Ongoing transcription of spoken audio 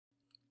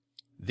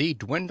The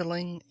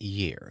Dwindling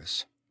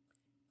Years.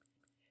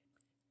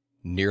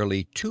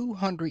 Nearly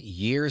 200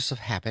 years of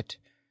habit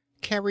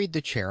carried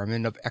the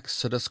chairman of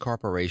Exodus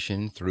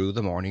Corporation through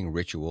the morning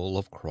ritual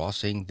of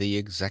crossing the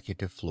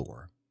executive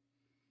floor.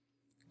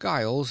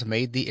 Giles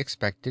made the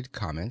expected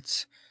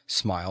comments,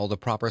 smiled the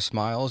proper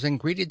smiles, and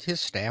greeted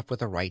his staff with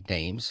the right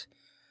names,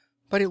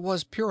 but it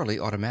was purely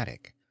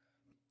automatic.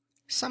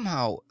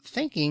 Somehow,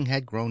 thinking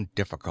had grown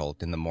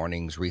difficult in the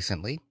mornings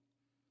recently.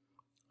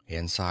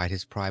 Inside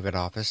his private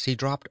office, he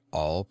dropped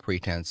all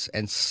pretense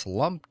and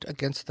slumped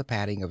against the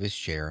padding of his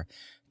chair,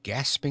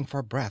 gasping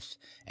for breath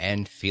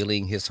and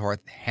feeling his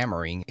heart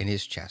hammering in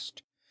his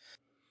chest.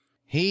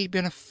 He'd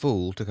been a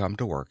fool to come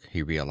to work,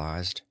 he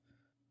realized.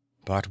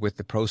 But with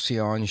the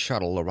Procyon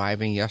shuttle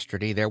arriving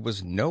yesterday, there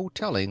was no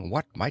telling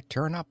what might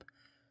turn up.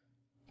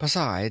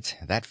 Besides,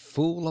 that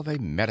fool of a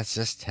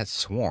medicist had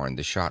sworn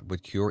the shot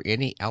would cure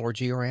any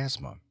allergy or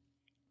asthma.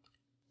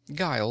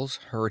 Giles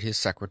heard his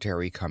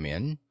secretary come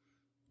in,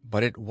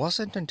 but it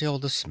wasn't until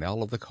the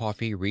smell of the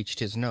coffee reached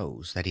his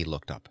nose that he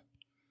looked up.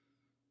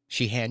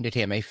 She handed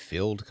him a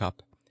filled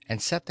cup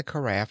and set the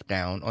carafe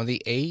down on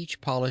the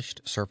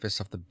age-polished surface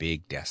of the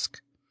big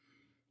desk.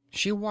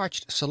 She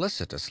watched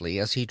solicitously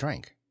as he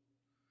drank.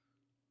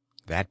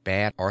 "That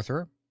bad,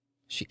 Arthur?"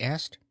 she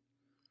asked.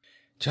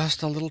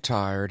 "Just a little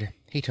tired,"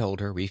 he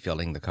told her,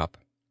 refilling the cup.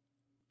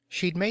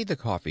 She'd made the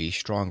coffee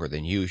stronger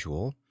than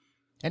usual,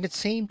 and it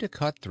seemed to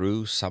cut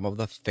through some of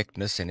the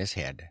thickness in his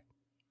head.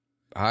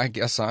 "I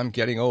guess I'm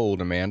getting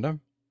old,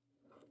 Amanda."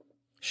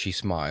 She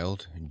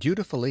smiled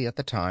dutifully at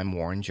the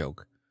time-worn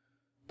joke,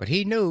 but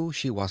he knew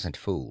she wasn't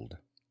fooled.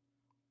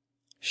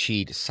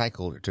 She'd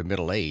cycled to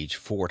middle age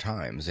 4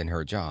 times in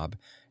her job,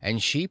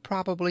 and she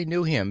probably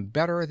knew him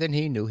better than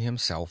he knew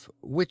himself,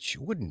 which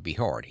wouldn't be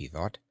hard, he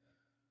thought.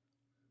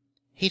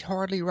 He'd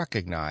hardly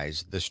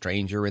recognized the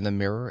stranger in the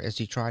mirror as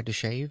he tried to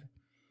shave.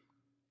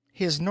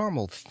 His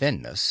normal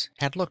thinness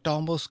had looked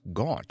almost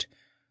gaunt,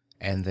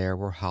 and there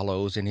were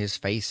hollows in his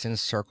face and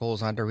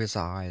circles under his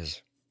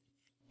eyes.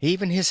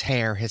 Even his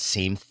hair had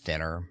seemed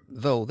thinner,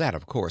 though that,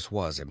 of course,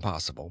 was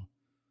impossible.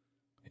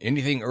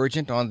 "Anything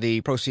urgent on the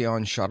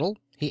Procyon shuttle?"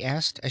 he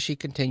asked as she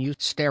continued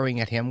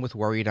staring at him with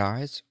worried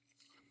eyes.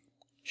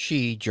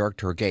 She jerked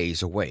her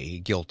gaze away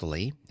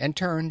guiltily and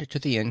turned to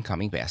the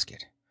incoming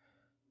basket.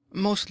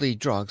 "Mostly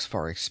drugs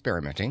for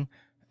experimenting.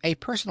 A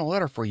personal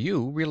letter for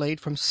you relayed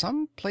from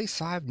some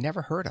place I've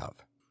never heard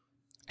of.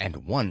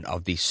 And one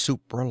of the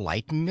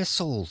super-light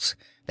missiles.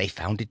 They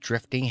found it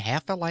drifting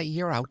half a light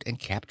year out and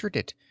captured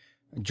it.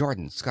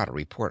 Jordan's got a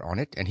report on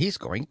it, and he's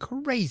going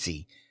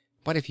crazy.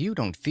 But if you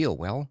don't feel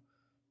well—"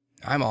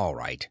 "I'm all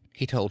right,"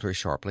 he told her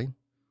sharply.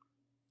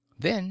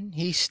 Then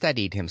he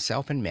steadied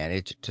himself and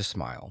managed to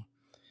smile.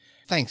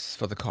 "Thanks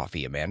for the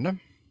coffee, Amanda."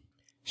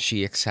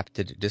 She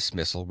accepted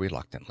dismissal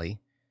reluctantly.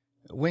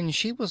 When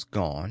she was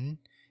gone,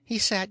 he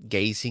sat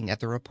gazing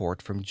at the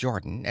report from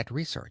Jordan at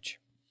research.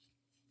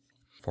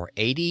 For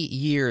 80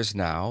 years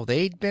now,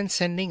 they'd been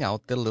sending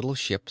out the little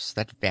ships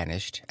that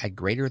vanished at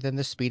greater than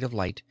the speed of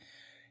light,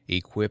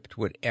 equipped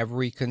with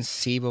every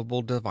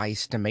conceivable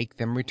device to make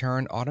them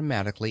return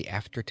automatically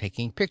after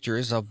taking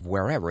pictures of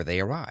wherever they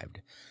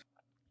arrived.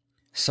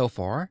 So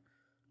far,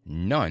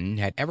 none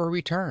had ever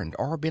returned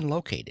or been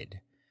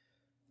located.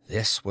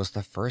 This was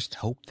the first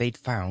hope they'd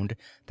found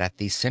that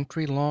the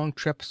century-long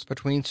trips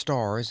between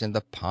stars in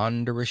the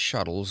ponderous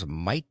shuttles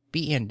might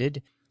be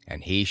ended,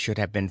 and he should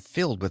have been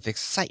filled with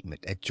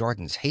excitement at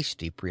Jordan's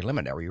hasty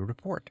preliminary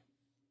report.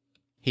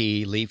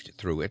 He leafed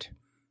through it.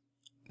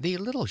 The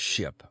little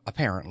ship,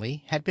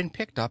 apparently, had been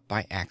picked up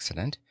by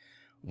accident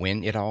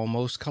when it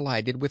almost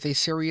collided with a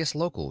Sirius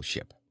local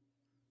ship.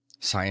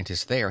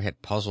 Scientists there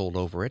had puzzled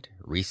over it,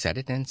 reset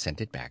it, and sent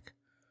it back.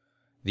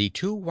 The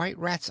 2 white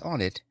rats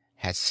on it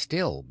had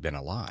still been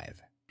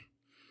alive.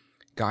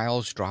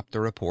 Giles dropped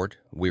the report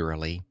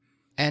wearily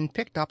and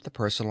picked up the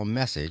personal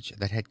message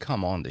that had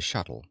come on the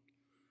shuttle.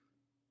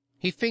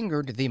 He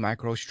fingered the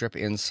microstrip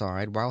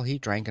inside while he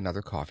drank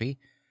another coffee,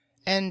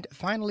 and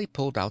finally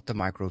pulled out the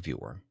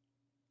microviewer.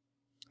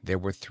 There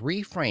were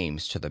 3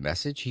 frames to the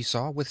message, he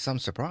saw with some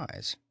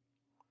surprise.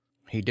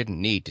 He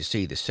didn't need to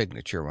see the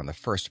signature on the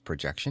first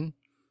projection.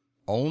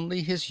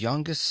 Only his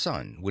youngest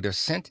son would have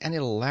sent an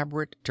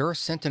elaborate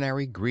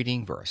tercentenary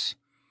greeting verse,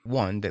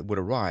 one that would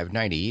arrive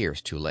 90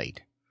 years too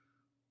late.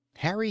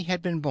 Harry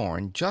had been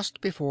born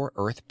just before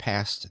Earth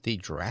passed the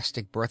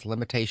Drastic Birth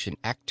Limitation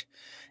Act,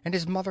 and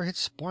his mother had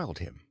spoiled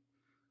him.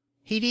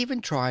 He'd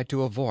even tried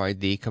to avoid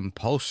the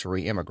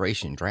compulsory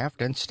immigration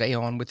draft and stay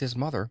on with his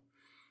mother.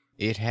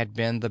 It had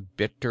been the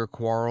bitter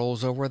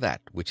quarrels over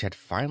that which had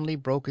finally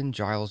broken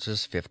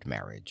Giles's 5th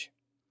marriage.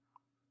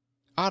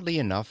 Oddly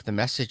enough, the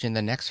message in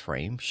the next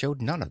frame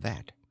showed none of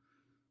that.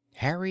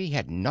 Harry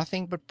had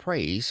nothing but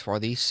praise for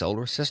the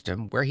solar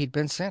system where he'd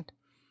been sent.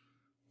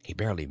 He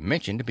barely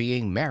mentioned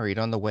being married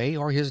on the way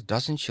or his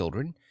dozen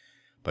children,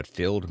 but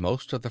filled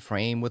most of the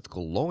frame with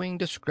glowing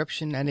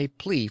description and a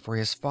plea for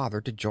his father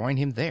to join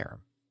him there.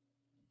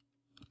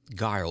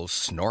 Giles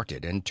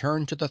snorted and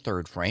turned to the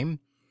 3rd frame.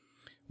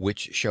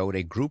 which showed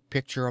a group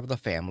picture of the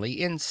family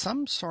in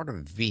some sort of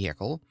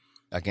vehicle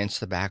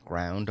against the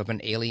background of an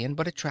alien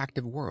but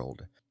attractive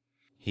world.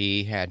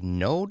 He had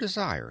no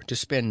desire to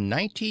spend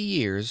 90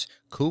 years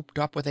cooped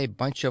up with a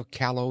bunch of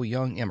callow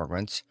young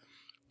immigrants,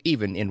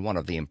 even in one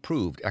of the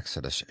improved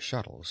Exodus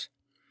shuttles.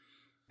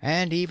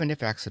 And even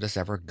if Exodus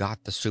ever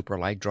got the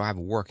superlight drive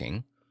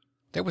working,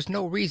 there was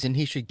no reason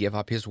he should give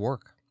up his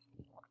work.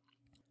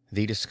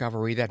 The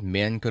discovery that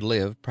men could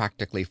live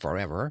practically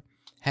forever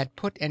had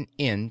put an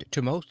end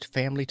to most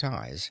family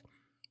ties.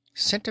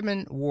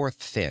 Sentiment wore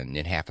thin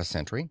in half a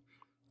century,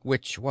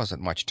 which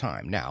wasn't much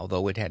time now,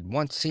 though it had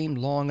once seemed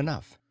long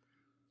enough.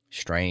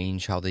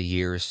 Strange how the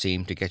years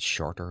seemed to get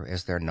shorter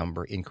as their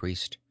number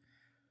increased.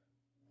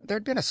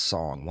 There'd been a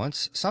song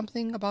once,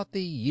 something about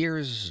the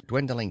years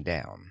dwindling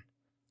down.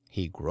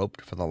 He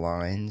groped for the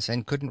lines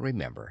and couldn't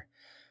remember.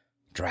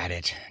 Drat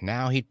it,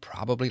 now he'd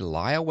probably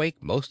lie awake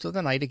most of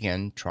the night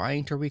again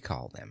trying to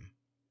recall them.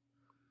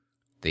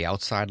 The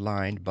outside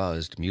line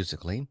buzzed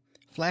musically,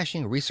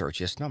 flashing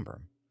Researchist's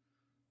number.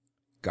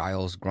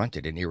 Giles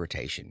grunted in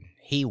irritation.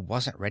 He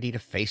wasn't ready to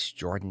face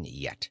Jordan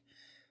yet,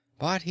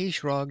 but he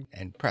shrugged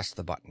and pressed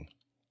the button.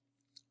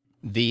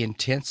 The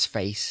intense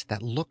face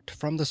that looked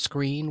from the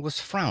screen was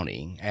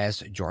frowning as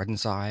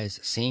Jordan's eyes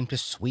seemed to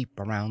sweep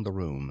around the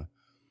room.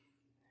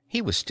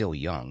 He was still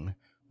young,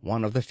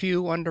 one of the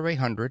few under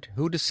 100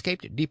 who'd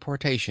escaped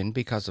deportation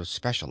because of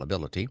special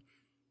ability,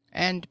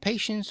 and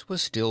patience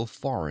was still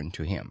foreign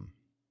to him.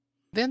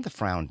 Then the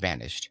frown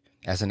vanished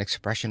as an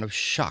expression of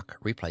shock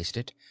replaced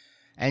it,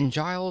 and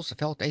Giles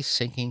felt a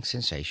sinking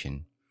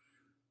sensation.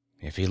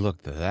 If he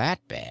looked that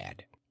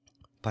bad.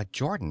 But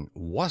Jordan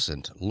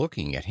wasn't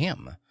looking at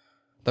him.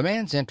 The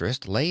man's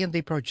interest lay in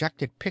the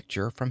projected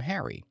picture from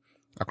Harry,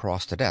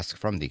 across the desk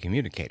from the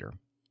communicator.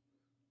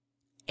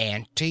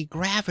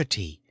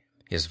 Anti-gravity!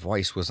 His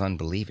voice was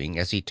unbelieving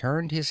as he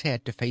turned his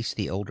head to face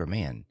the older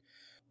man.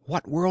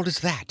 What world is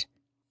that?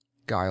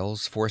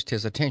 Giles forced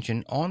his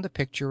attention on the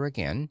picture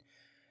again,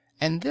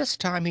 and this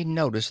time he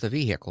noticed the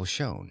vehicle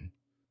shown.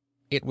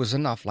 It was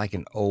enough like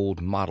an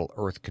old model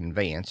Earth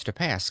conveyance to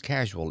pass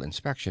casual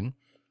inspection,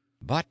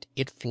 but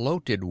it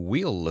floated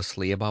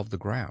wheellessly above the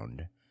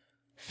ground.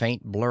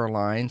 Faint blur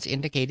lines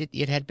indicated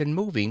it had been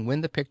moving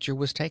when the picture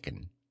was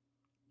taken.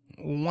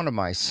 One of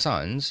my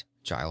sons,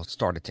 Giles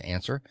started to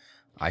answer.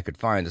 I could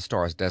find the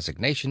star's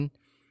designation.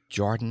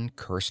 Jordan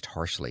cursed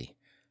harshly.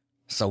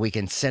 So we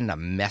can send a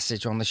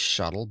message on the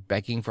shuttle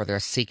begging for their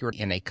secret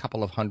in a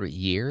couple of 100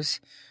 years?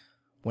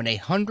 When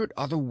 100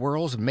 other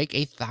worlds make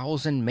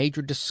 1,000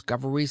 major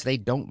discoveries they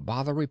don't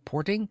bother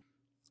reporting?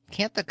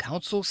 Can't the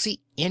Council see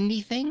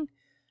anything?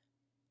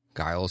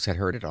 Giles had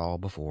heard it all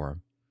before.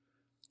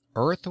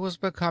 Earth was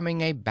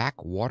becoming a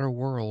backwater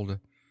world.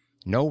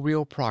 No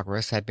real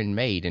progress had been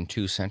made in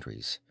 2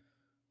 centuries.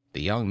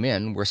 The young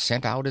men were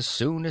sent out as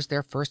soon as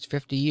their first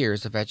 50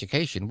 years of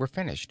education were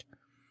finished,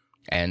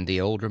 and the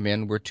older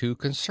men were too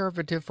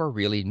conservative for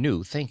really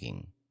new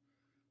thinking.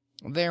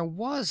 There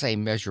was a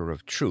measure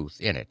of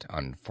truth in it,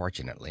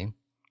 unfortunately.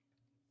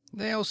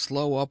 They'll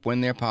slow up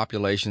when their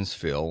populations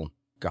fill,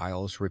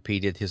 Giles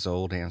repeated his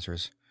old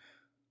answers.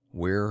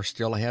 We're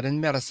still ahead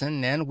in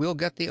medicine, and we'll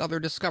get the other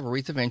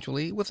discoveries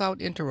eventually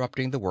without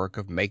interrupting the work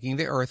of making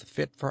the Earth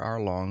fit for our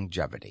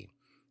longevity.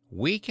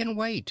 We can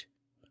wait.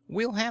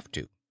 We'll have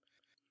to.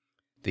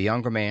 The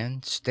younger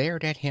man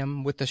stared at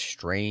him with the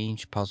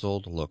strange,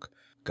 puzzled look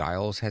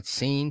Giles had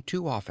seen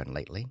too often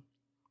lately.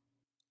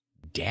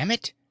 Damn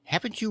it!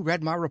 Haven't you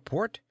read my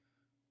report?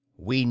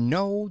 We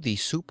know the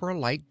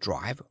super-light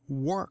drive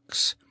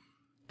works.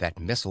 That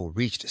missile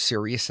reached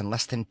Sirius in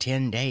less than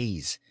 10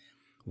 days.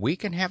 We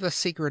can have the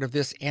secret of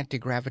this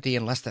anti-gravity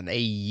in less than a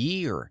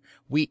year.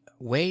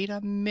 Wait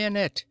a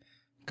minute.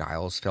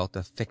 Giles felt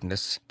the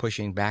thickness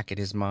pushing back at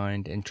his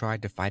mind and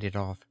tried to fight it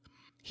off.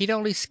 He'd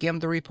only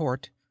skimmed the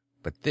report,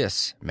 but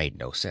this made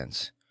no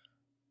sense.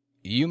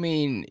 You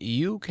mean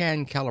you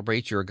can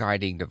calibrate your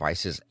guiding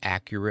devices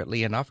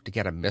accurately enough to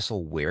get a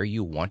missile where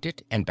you want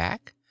it and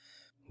back?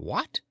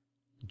 What?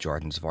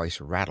 Jordan's voice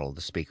rattled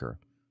the speaker.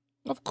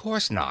 Of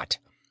course not.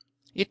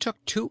 It took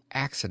 2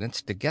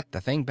 accidents to get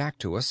the thing back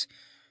to us,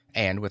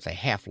 and with a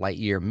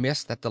half-light-year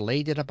miss that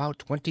delayed it about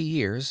 20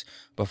 years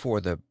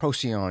before the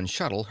Procyon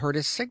shuttle heard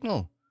its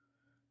signal.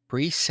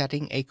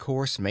 Presetting a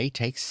course may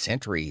take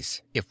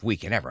centuries, if we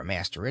can ever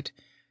master it,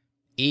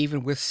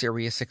 even with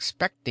Sirius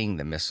expecting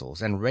the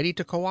missiles and ready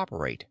to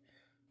cooperate.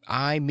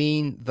 I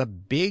mean the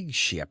big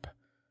ship.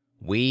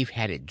 We've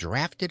had it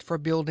drafted for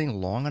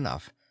building long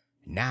enough.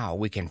 Now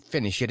we can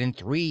finish it in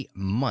 3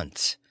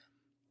 months.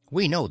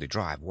 We know the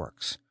drive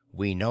works.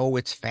 We know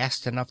it's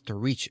fast enough to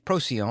reach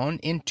Procyon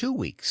in 2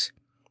 weeks.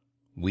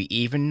 We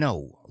even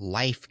know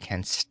life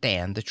can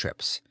stand the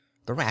trips.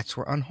 The rats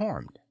were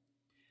unharmed.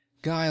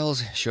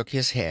 Giles shook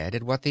his head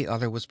at what the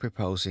other was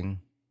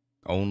proposing,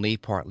 only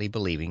partly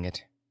believing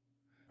it.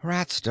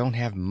 Rats don't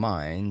have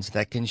minds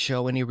that can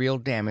show any real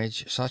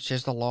damage, such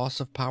as the loss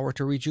of power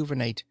to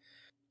rejuvenate.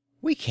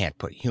 We can't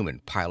put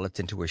human pilots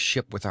into a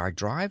ship with our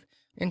drive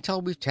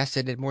until we've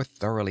tested it more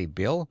thoroughly,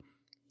 Bill.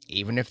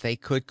 even if they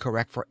could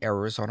correct for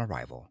errors on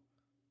arrival.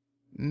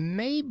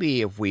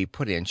 Maybe if we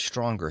put in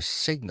stronger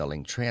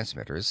signaling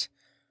transmitters.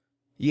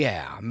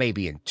 Yeah,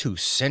 maybe in 2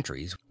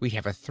 centuries we'd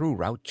have a through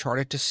route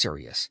charted to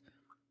Sirius.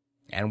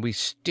 And we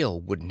still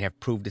wouldn't have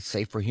proved it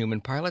safe for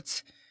human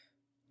pilots.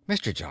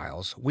 Mr.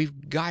 Giles,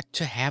 we've got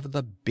to have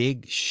the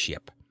big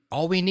ship.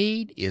 All we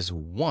need is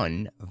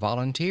one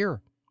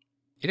volunteer.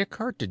 It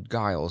occurred to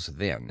Giles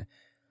then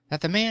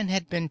that the man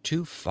had been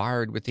too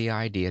fired with the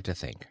idea to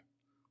think.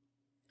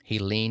 He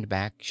leaned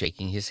back,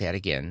 shaking his head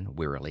again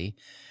wearily.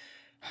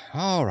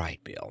 All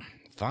right, Bill.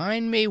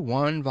 Find me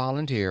one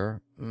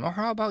volunteer. Or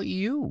how about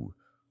you?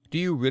 Do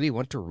you really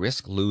want to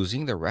risk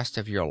losing the rest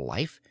of your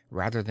life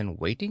rather than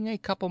waiting a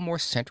couple more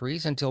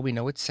centuries until we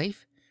know it's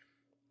safe?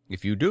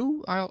 If you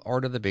do, I'll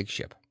order the big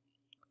ship.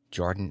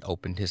 Jordan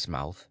opened his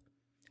mouth,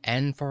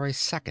 and for a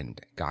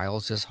second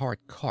Giles's heart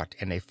caught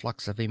in a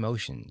flux of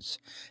emotions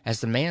as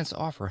the man's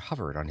offer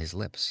hovered on his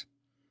lips.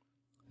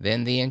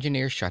 Then the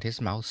engineer shut his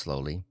mouth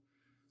slowly.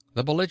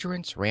 The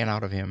belligerence ran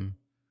out of him.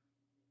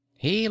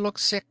 He looked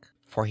sick,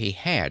 for he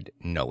had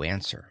no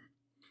answer.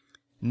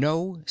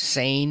 No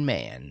sane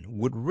man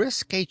would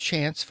risk a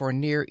chance for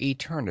near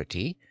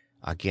eternity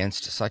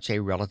against such a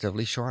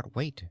relatively short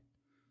wait.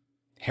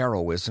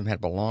 Heroism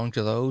had belonged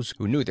to those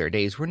who knew their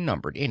days were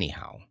numbered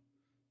anyhow.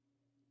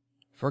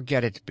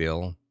 Forget it,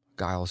 Bill,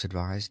 Giles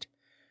advised.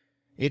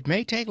 It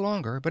may take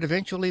longer, but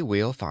eventually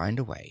we'll find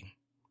a way.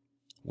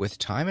 With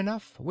time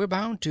enough, we're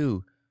bound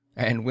to,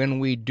 and when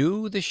we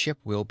do, the ship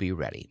will be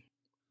ready.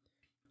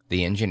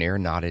 The engineer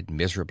nodded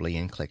miserably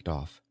and clicked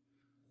off.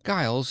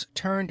 Giles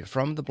turned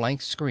from the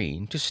blank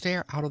screen to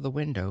stare out of the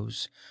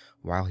windows,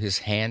 while his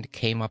hand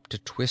came up to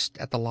twist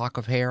at the lock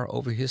of hair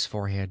over his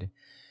forehead.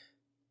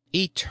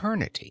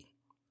 Eternity.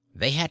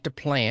 They had to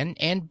plan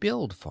and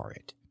build for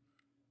it.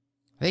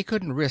 They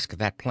couldn't risk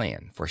that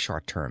plan for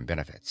short-term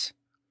benefits.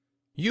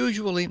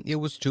 Usually it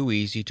was too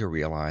easy to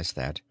realize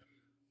that,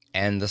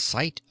 and the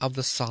sight of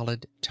the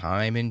solid,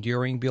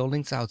 time-enduring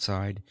buildings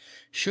outside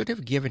should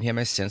have given him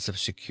a sense of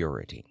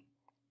security.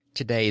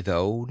 Today,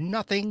 though,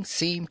 nothing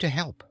seemed to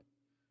help.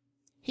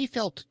 He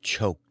felt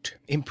choked,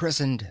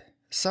 imprisoned,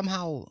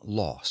 somehow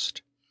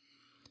lost.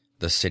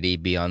 The city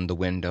beyond the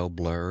window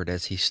blurred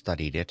as he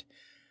studied it,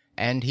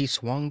 and he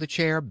swung the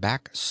chair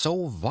back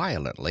so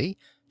violently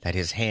that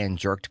his hand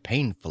jerked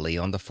painfully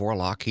on the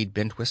forelock he'd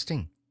been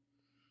twisting.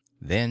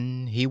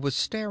 Then he was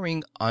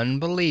staring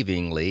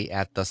unbelievingly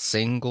at the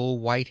single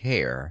white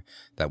hair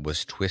that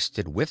was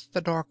twisted with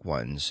the dark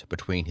ones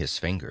between his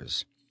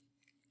fingers.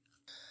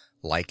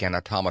 Like an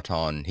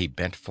automaton, he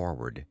bent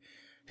forward,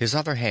 his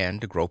other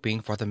hand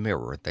groping for the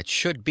mirror that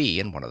should be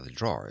in one of the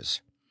drawers.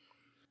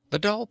 The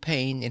dull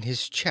pain in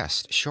his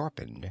chest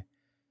sharpened,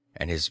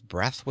 and his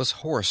breath was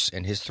hoarse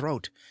in his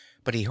throat,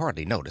 but he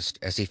hardly noticed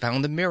as he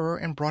found the mirror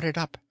and brought it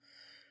up.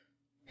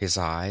 His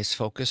eyes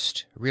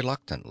focused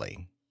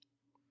reluctantly.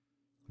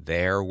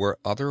 There were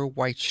other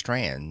white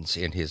strands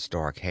in his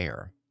dark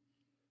hair.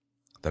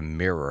 The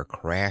mirror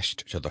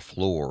crashed to the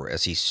floor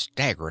as he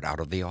staggered out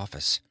of the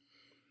office.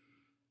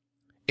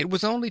 It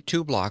was only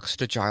 2 blocks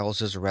to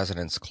Giles's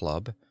residence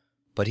club,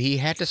 but he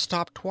had to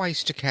stop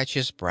twice to catch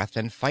his breath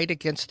and fight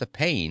against the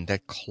pain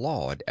that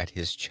clawed at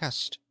his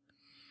chest.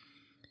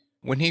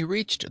 When he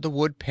reached the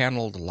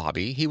wood-paneled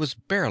lobby, he was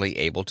barely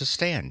able to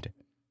stand.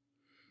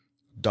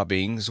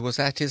 Dubbings was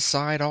at his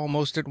side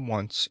almost at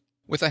once,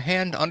 with a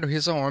hand under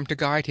his arm to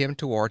guide him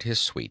toward his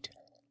suite.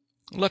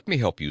 "Let me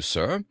help you,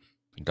 sir,"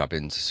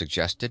 Dubbins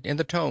suggested in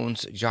the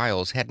tones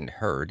Giles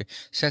hadn't heard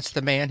since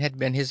the man had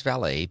been his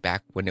valet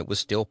back when it was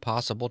still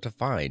possible to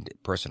find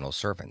personal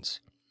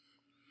servants.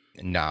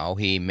 Now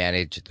he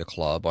managed the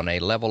club on a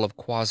level of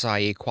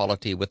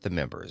quasi-equality with the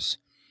members.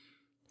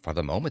 For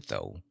the moment,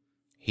 though,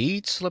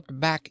 he'd slipped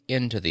back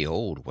into the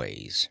old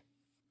ways.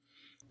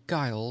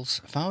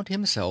 Giles found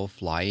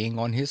himself lying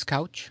on his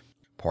couch,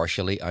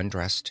 partially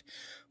undressed,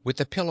 with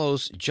the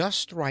pillows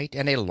just right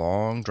and a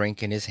long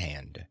drink in his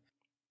hand.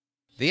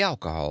 The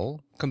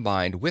alcohol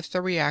combined with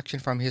the reaction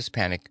from his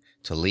panic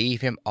to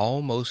leave him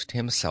almost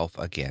himself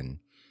again.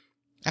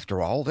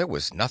 After all, there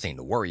was nothing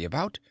to worry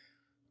about.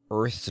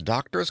 Earth's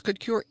doctors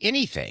could cure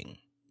anything.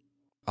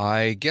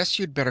 "I guess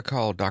you'd better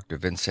call Dr.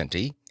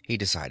 Vincenti," he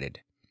decided.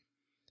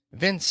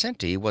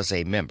 Vincenti was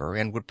a member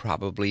and would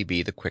probably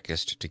be the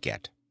quickest to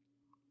get.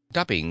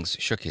 Dubbings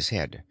shook his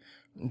head.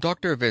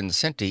 "Dr.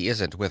 Vincenti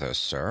isn't with us,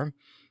 sir.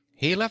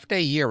 He left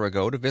a year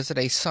ago to visit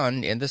a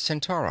son in the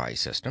Centauri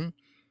system.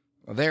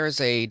 There's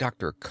a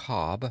Dr.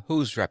 Cobb,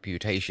 whose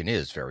reputation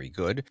is very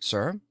good,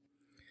 sir."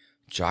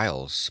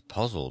 Giles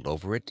puzzled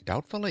over it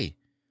doubtfully.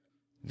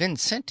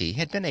 Vincenti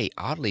had been a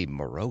oddly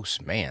morose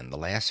man the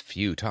last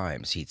few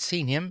times he'd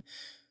seen him,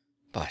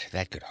 but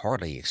that could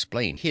hardly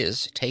explain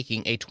his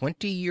taking a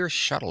 20-year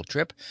shuttle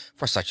trip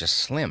for such a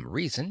slim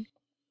reason.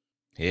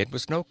 It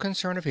was no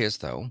concern of his,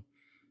 though.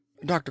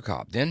 "Dr.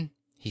 Cobb, then,"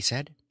 he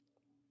said.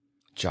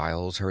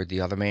 Giles heard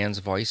the other man's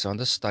voice on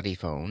the study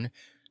phone,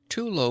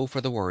 too low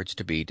for the words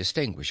to be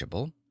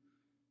distinguishable.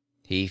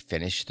 He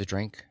finished the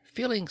drink,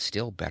 feeling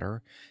still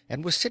better,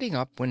 and was sitting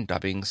up when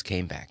Dubbings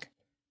came back.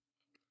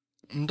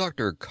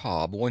 Dr.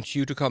 Cobb wants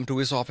you to come to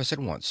his office at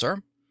once,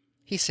 sir,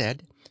 he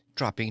said,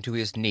 dropping to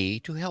his knee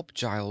to help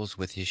Giles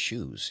with his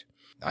shoes.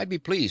 I'd be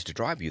pleased to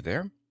drive you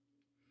there.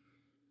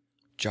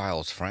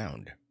 Giles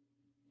frowned.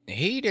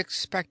 He'd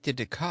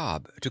expected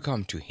Cobb to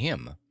come to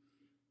him.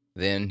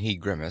 Then he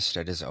grimaced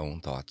at his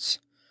own thoughts.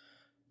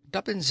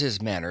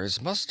 Dubbins's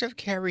manners must have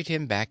carried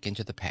him back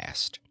into the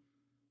past.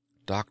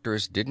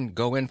 Doctors didn't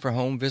go in for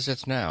home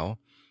visits now.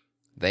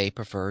 They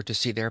preferred to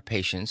see their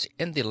patients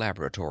in the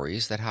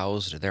laboratories that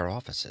housed their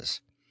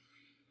offices.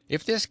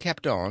 If this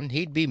kept on,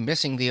 he'd be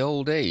missing the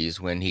old days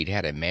when he'd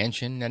had a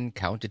mansion and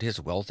counted his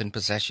wealth and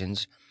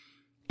possessions,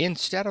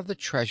 instead of the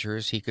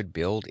treasures he could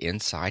build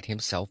inside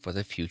himself for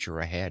the future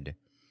ahead.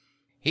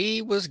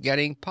 He was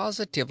getting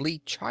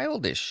positively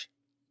childish.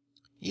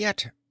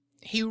 Yet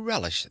he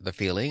relished the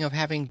feeling of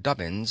having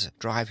Dubbins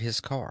drive his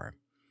car.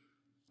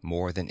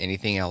 More than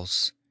anything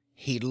else,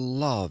 he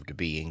loved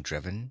being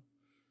driven.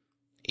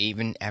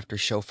 Even after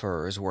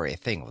chauffeurs were a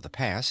thing of the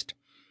past,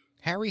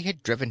 Harry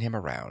had driven him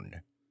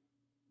around.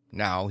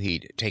 Now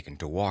he'd taken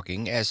to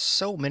walking, as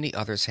so many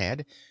others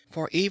had,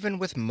 for even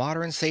with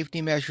modern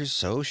safety measures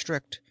so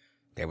strict,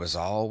 there was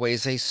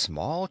always a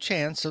small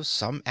chance of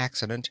some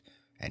accident,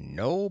 and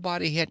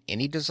nobody had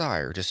any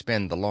desire to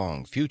spend the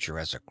long future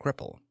as a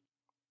cripple.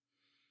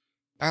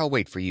 "I'll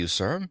wait for you,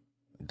 sir,"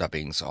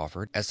 Dubbings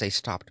offered as they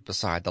stopped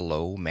beside the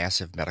low,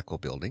 massive medical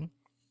building.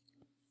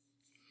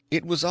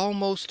 It was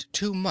almost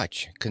too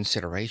much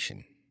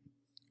consideration.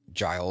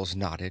 Giles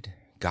nodded,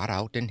 got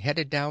out, and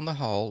headed down the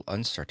hall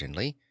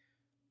uncertainly.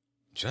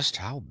 Just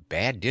how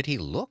bad did he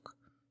look?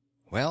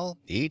 Well,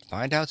 he'd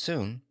find out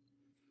soon.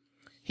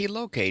 He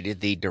located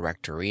the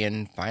directory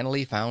and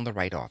finally found the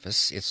right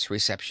office, its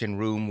reception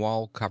room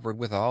wall covered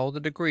with all the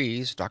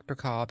degrees Dr.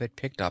 Cobb had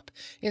picked up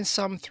in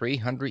some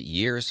 300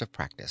 years of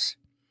practice.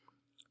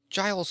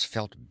 Giles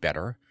felt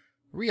better,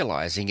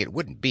 realizing it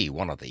wouldn't be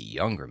one of the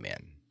younger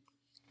men.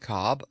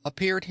 Cobb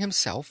appeared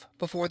himself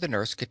before the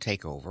nurse could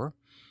take over,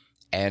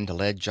 and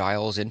led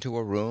Giles into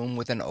a room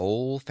with an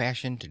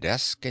old-fashioned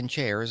desk and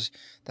chairs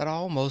that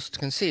almost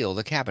concealed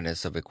the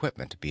cabinets of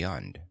equipment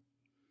beyond.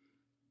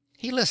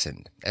 He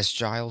listened as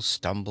Giles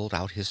stumbled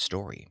out his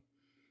story.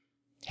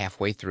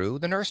 Halfway through,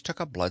 the nurse took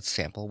a blood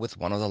sample with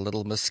one of the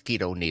little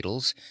mosquito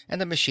needles,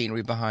 and the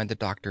machinery behind the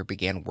doctor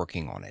began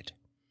working on it.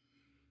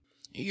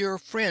 "Your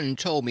friend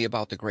told me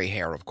about the gray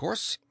hair, of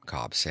course,"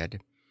 Cobb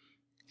said.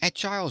 At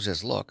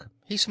Giles's look,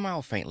 he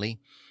smiled faintly.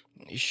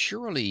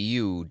 "Surely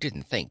you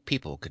didn't think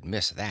people could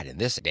miss that in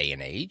this day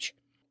and age?"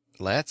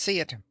 "Let's see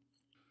it."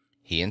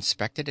 He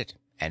inspected it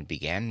and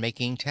began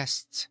making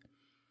tests.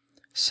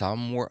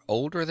 Some were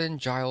older than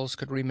Giles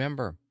could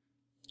remember.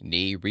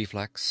 Knee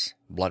reflex,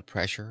 blood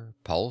pressure,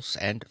 pulse,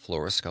 and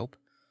fluoroscope.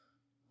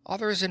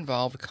 Others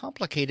involved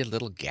complicated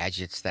little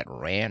gadgets that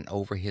ran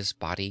over his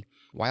body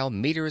while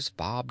meters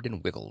bobbed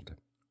and wiggled.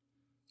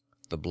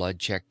 The blood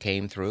check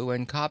came through,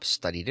 and Cobb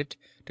studied it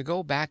to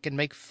go back and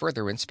make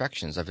further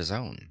inspections of his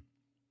own.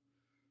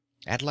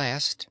 At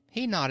last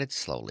he nodded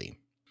slowly.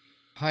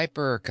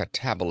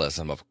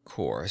 "Hypercatabolism, of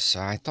course.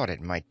 I thought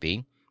it might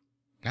be.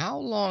 How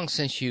long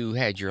since you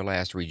had your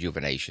last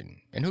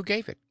rejuvenation, and who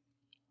gave it?"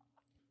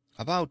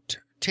 "About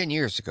 10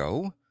 years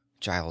ago,"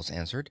 Giles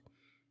answered.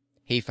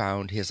 He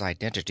found his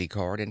identity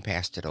card and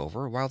passed it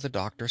over while the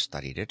doctor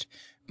studied it.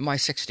 "My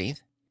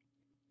 16th."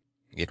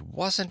 It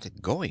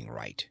wasn't going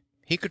right.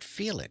 He could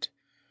feel it.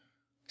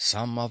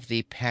 Some of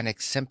the panic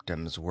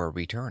symptoms were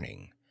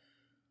returning.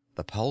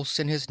 The pulse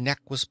in his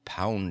neck was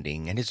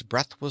pounding, and his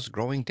breath was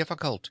growing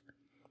difficult.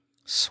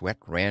 Sweat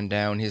ran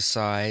down his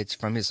sides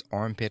from his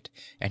armpit,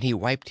 and he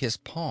wiped his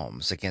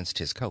palms against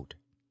his coat.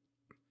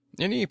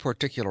 "Any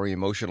particular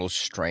emotional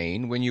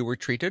strain when you were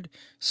treated?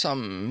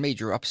 Some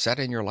major upset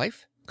in your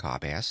life?"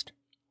 Cobb asked.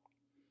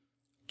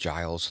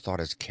 Giles thought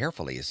as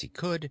carefully as he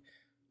could,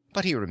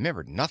 but he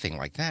remembered nothing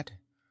like that.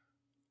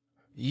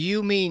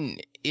 "You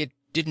mean it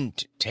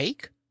didn't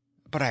take?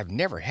 But I've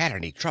never had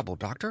any trouble,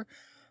 Doctor.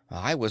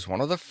 I was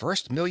one of the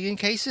first million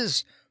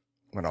cases,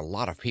 when a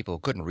lot of people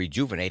couldn't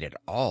rejuvenate at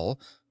all,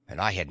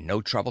 and I had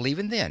no trouble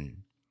even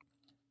then."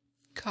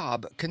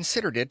 Cobb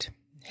considered it,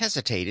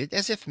 hesitated,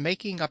 as if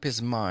making up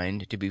his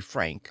mind to be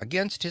frank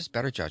against his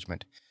better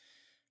judgment.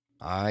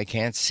 "I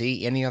can't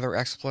see any other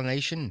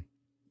explanation.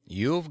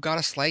 You've got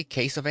a slight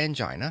case of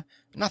angina,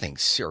 nothing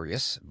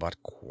serious,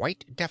 but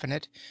quite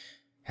definite,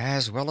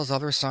 as well as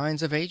other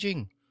signs of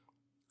aging.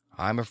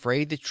 I'm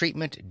afraid the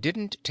treatment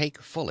didn't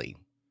take fully.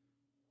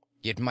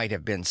 It might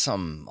have been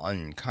some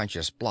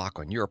unconscious block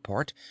on your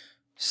part,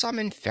 some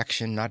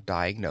infection not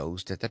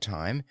diagnosed at the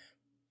time,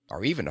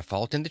 or even a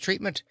fault in the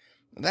treatment.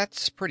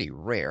 That's pretty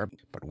rare,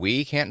 but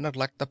we can't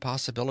neglect the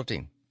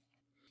possibility."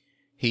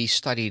 He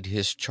studied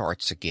his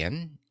charts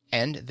again,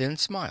 and then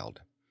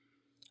smiled.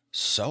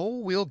 "So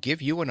we'll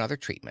give you another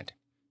treatment.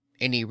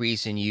 Any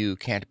reason you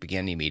can't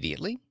begin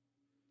immediately?"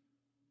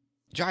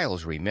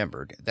 Giles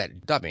remembered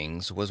that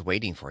Dubbings was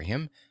waiting for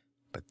him,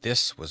 but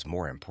this was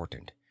more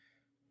important.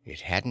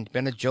 It hadn't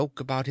been a joke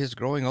about his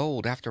growing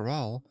old, after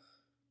all.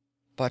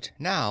 But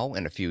now,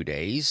 in a few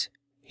days,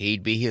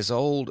 he'd be his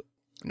old...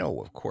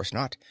 No, of course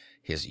not.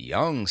 His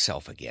young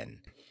self again.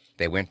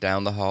 They went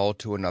down the hall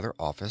to another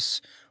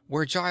office,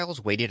 where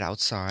Giles waited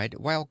outside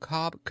while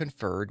Cobb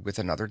conferred with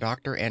another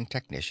doctor and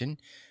technician,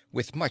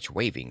 with much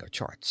waving of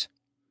charts.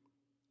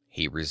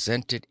 He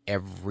resented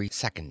every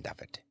second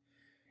of it.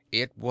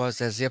 It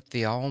was as if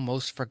the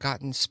almost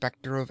forgotten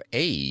specter of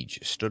age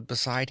stood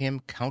beside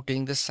him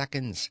counting the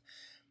seconds.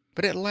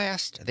 But at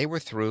last they were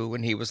through,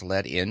 and he was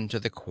led into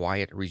the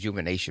quiet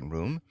rejuvenation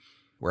room,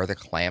 where the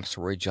clamps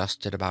were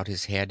adjusted about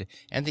his head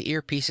and the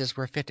earpieces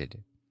were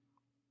fitted.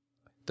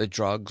 The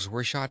drugs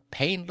were shot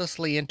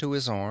painlessly into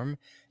his arm,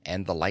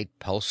 and the light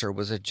pulsar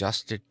was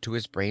adjusted to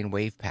his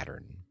brainwave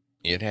pattern.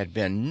 It had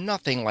been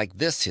nothing like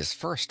this his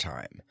first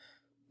time.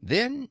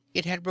 Then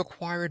it had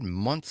required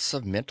months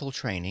of mental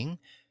training,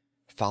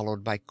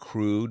 followed by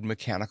crude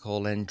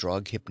mechanical and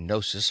drug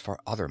hypnosis for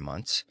other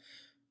months.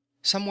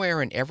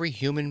 Somewhere in every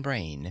human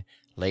brain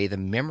lay the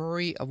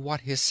memory of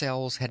what his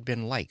cells had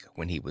been like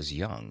when he was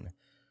young.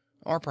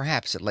 Or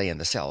perhaps it lay in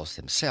the cells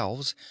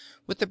themselves,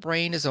 with the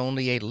brain as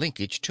only a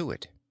linkage to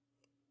it.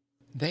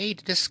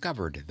 They'd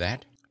discovered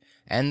that,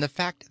 and the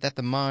fact that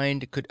the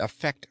mind could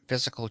affect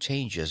physical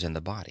changes in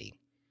the body.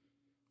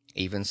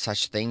 Even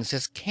such things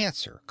as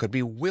cancer could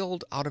be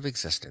willed out of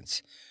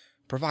existence,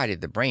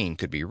 provided the brain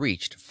could be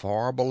reached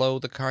far below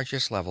the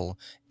conscious level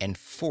and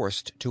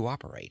forced to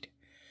operate.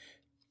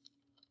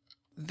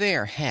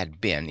 There had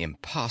been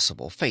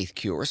impossible faith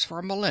cures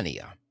for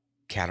millennia,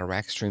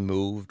 cataracts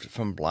removed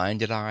from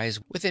blinded eyes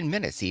within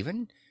minutes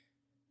even.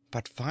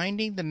 But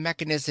finding the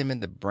mechanism in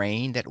the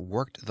brain that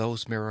worked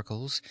those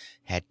miracles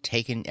had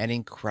taken an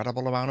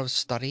incredible amount of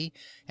study,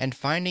 and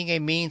finding a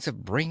means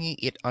of bringing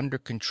it under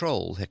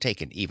control had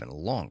taken even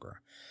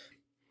longer.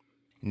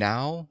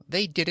 Now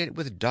they did it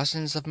with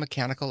dozens of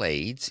mechanical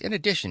aids in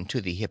addition to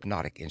the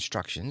hypnotic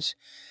instructions,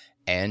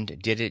 and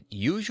did it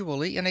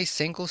usually in a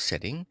single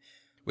sitting,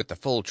 with the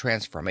full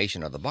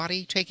transformation of the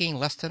body taking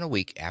less than a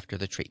week after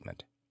the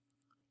treatment.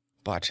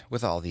 But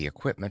with all the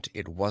equipment,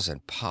 it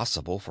wasn't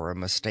possible for a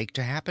mistake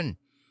to happen.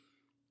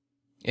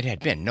 It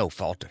had been no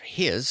fault of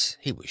his,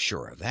 he was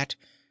sure of that.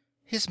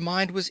 His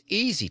mind was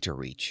easy to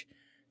reach.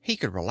 He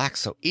could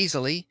relax so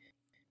easily.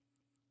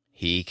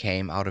 He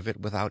came out of it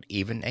without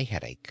even a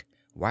headache,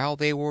 while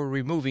they were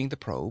removing the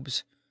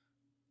probes.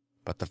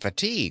 But the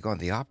fatigue on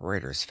the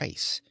operator's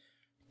face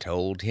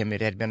told him it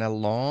had been a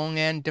long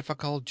and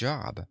difficult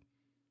job.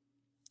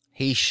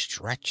 He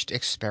stretched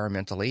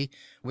experimentally,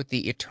 with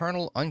the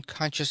eternal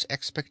unconscious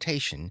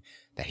expectation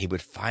that he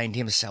would find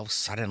himself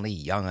suddenly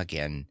young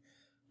again.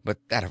 But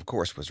that, of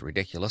course, was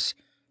ridiculous.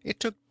 It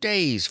took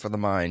days for the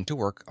mind to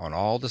work on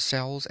all the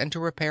cells and to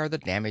repair the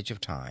damage of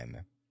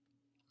time.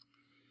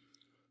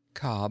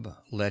 Cobb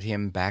led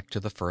him back to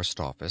the first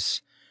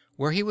office,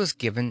 where he was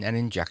given an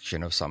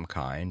injection of some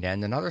kind,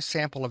 and another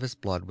sample of his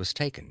blood was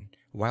taken,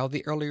 while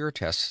the earlier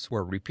tests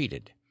were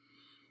repeated.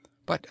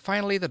 But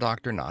finally the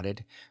doctor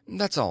nodded.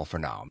 "That's all for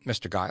now,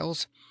 Mr.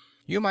 Giles.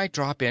 You might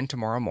drop in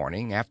tomorrow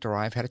morning, after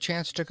I've had a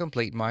chance to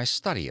complete my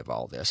study of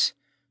all this.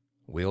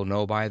 We'll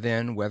know by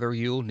then whether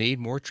you'll need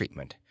more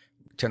treatment.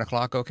 10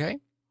 o'clock, okay?"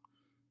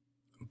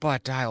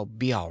 "But I'll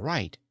be all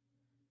right."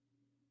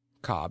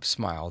 Cobb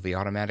smiled the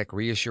automatic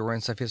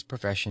reassurance of his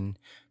profession.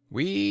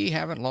 "We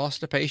haven't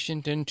lost a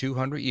patient in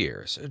 200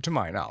 years, to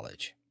my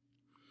knowledge."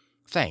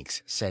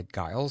 "Thanks," said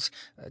Giles.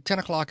 10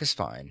 o'clock is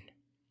fine."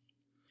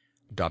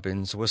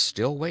 Dubbins was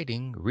still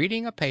waiting,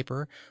 reading a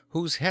paper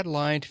whose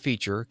headlined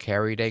feature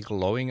carried a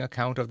glowing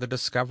account of the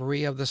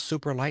discovery of the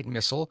superlight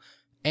missile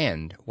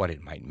and what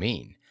it might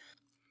mean.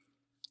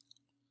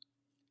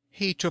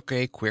 He took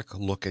a quick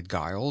look at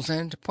Giles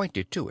and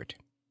pointed to it.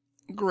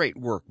 "Great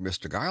work,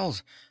 Mr.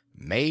 Giles.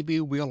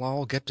 Maybe we'll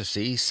all get to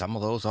see some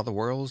of those other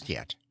worlds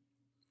yet."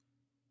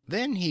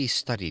 Then he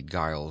studied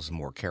Giles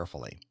more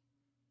carefully.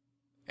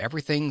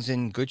 "Everything's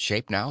in good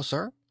shape now,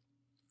 sir?"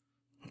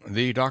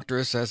 "The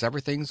doctor says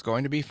everything's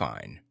going to be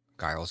fine,"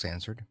 Giles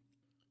answered.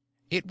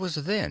 It was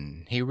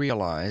then he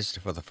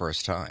realized for the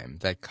first time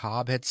that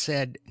Cobb had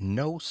said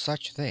no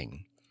such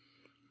thing.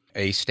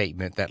 A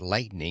statement that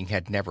lightning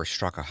had never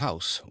struck a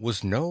house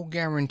was no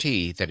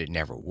guarantee that it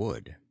never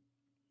would.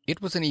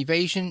 It was an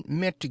evasion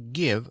meant to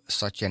give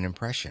such an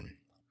impression.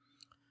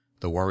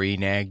 The worry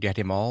nagged at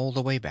him all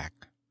the way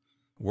back.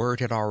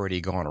 Word had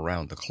already gone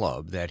around the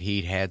club that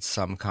he'd had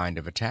some kind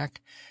of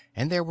attack,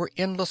 and there were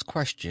endless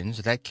questions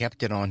that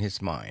kept it on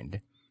his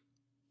mind.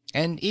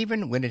 And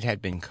even when it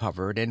had been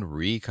covered and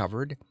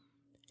recovered,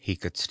 he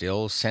could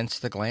still sense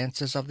the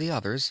glances of the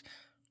others,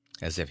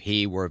 as if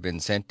he were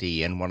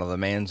Vincenti in one of the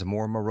man's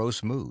more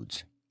morose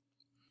moods.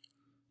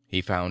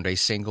 He found a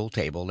single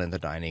table in the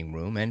dining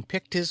room and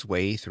picked his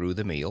way through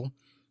the meal,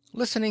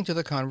 listening to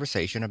the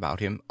conversation about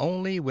him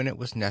only when it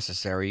was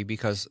necessary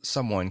because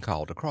someone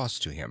called across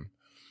to him.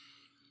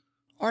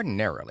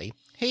 Ordinarily,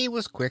 he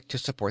was quick to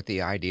support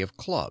the idea of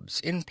clubs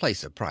in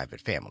place of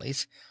private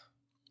families.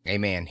 A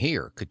man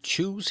here could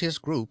choose his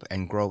group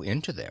and grow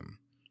into them.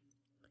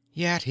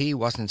 Yet he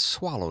wasn't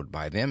swallowed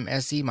by them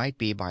as he might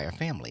be by a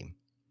family.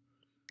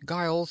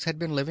 Giles had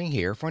been living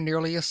here for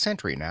nearly a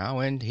century now,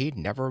 and he'd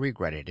never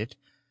regretted it.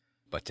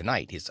 But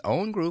tonight his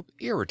own group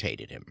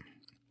irritated him.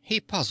 He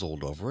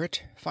puzzled over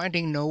it,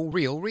 finding no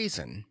real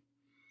reason.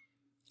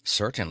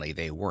 Certainly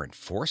they weren't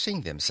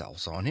forcing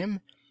themselves on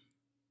him.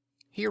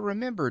 He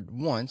remembered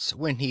once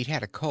when he'd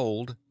had a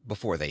cold,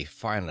 before they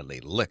finally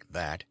licked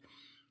that.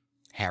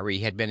 Harry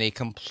had been a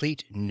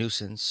complete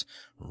nuisance,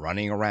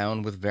 running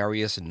around with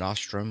various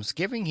nostrums,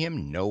 giving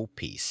him no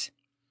peace.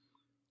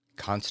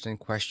 Constant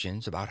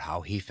questions about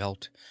how he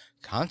felt,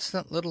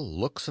 constant little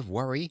looks of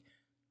worry,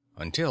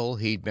 until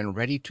he'd been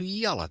ready to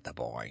yell at the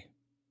boy.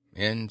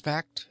 In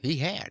fact, he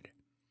had.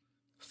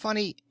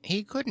 Funny,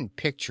 he couldn't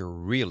picture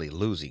really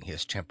losing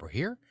his temper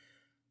here.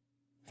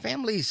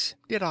 Families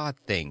did odd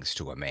things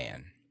to a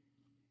man.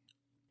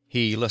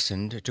 He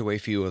listened to a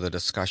few of the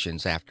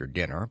discussions after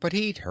dinner, but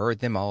he'd heard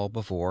them all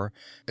before,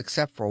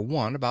 except for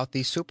one about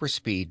the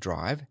superspeed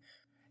drive,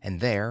 and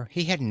there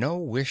he had no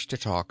wish to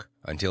talk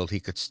until he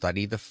could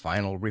study the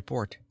final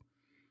report.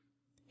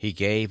 He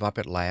gave up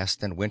at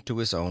last and went to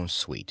his own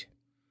suite.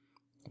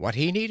 What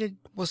he needed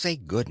was a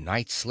good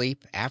night's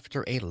sleep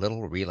after a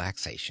little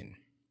relaxation.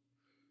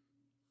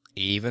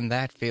 Even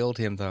that failed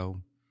him,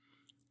 though.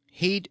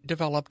 He'd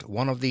developed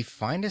one of the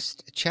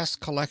finest chess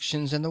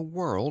collections in the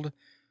world,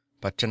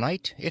 but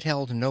tonight it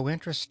held no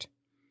interest.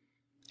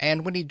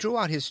 And when he drew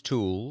out his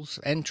tools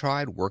and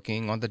tried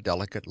working on the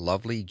delicate,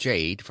 lovely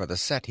jade for the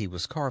set he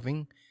was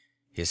carving,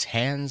 his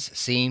hands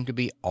seemed to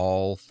be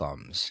all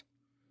thumbs.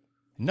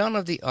 None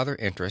of the other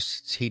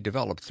interests he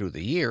developed through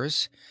the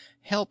years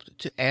helped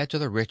to add to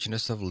the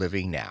richness of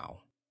living now.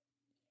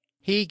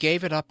 He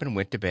gave it up and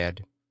went to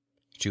bed,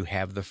 to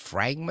have the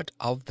fragment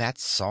of that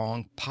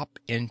song pop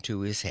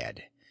into his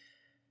head.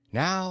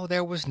 Now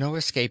there was no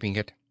escaping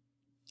it.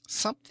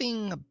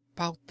 Something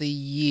about the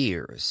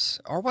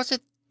years, or was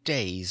it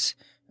days,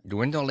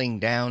 dwindling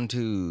down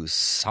to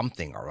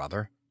something or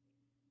other.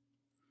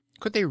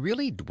 Could they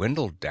really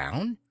dwindle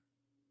down?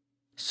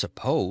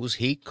 Suppose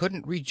he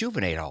couldn't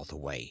rejuvenate all the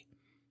way.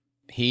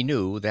 He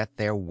knew that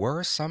there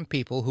were some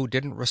people who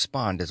didn't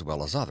respond as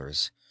well as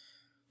others.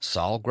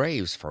 Saul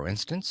Graves, for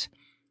instance.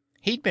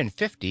 He'd been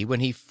 50 when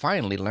he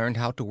finally learned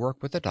how to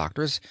work with the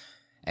doctors,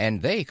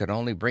 and they could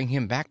only bring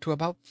him back to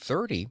about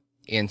 30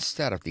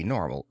 instead of the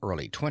normal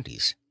early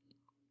 20s.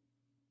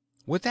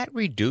 Would that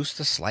reduce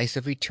the slice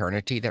of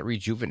eternity that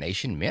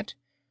rejuvenation meant?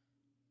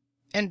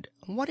 And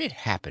what had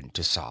happened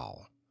to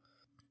Saul?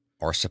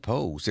 Or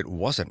suppose it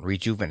wasn't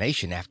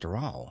rejuvenation after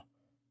all.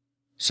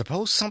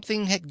 Suppose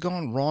something had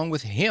gone wrong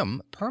with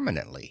him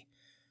permanently.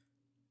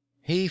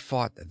 He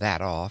fought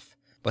that off,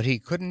 but he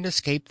couldn't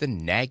escape the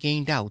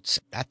nagging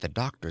doubts at the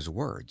doctor's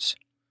words.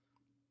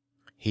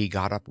 He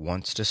got up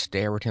once to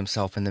stare at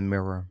himself in the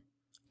mirror.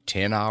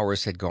 10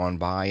 hours had gone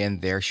by,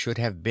 and there should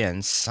have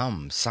been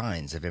some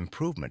signs of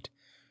improvement.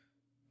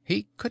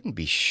 He couldn't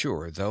be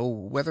sure, though,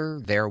 whether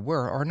there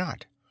were or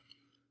not.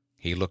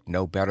 He looked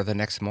no better the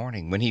next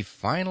morning, when he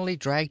finally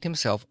dragged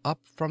himself up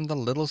from the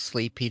little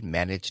sleep he'd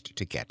managed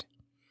to get.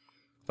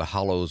 The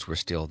hollows were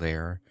still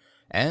there,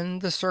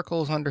 and the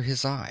circles under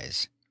his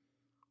eyes.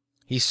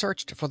 He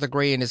searched for the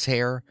gray in his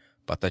hair,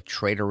 but the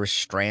traitorous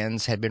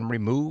strands had been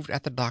removed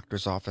at the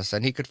doctor's office,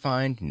 and he could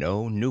find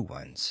no new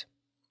ones.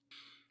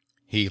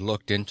 He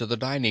looked into the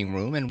dining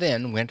room and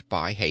then went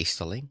by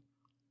hastily.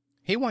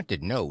 He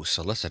wanted no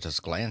solicitous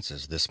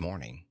glances this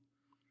morning.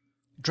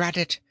 Drat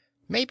it,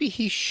 maybe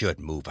he should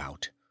move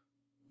out.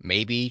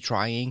 Maybe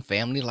trying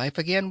family life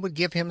again would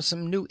give him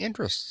some new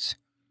interests.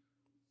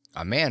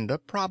 Amanda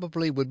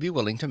probably would be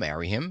willing to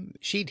marry him.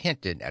 She'd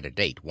hinted at a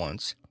date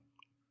once.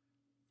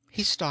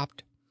 He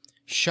stopped,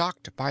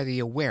 shocked by the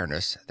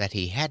awareness that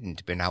he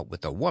hadn't been out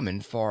with a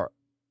woman for...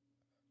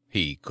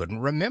 He couldn't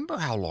remember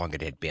how long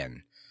it had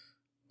been,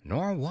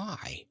 nor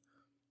why.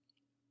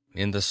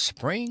 In the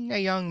spring a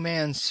young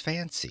man's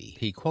fancy,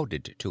 he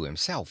quoted to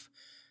himself,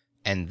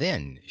 and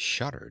then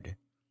shuddered.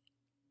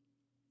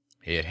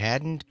 It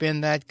hadn't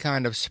been that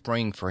kind of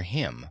spring for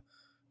him,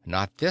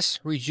 not this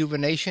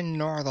rejuvenation,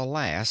 nor the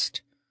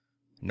last,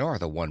 nor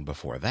the one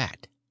before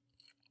that.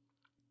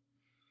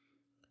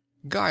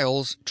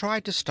 Giles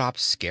tried to stop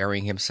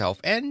scaring himself,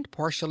 and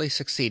partially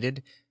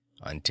succeeded,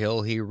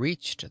 until he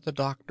reached the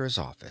doctor's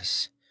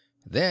office.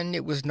 Then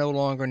it was no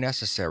longer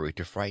necessary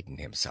to frighten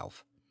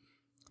himself.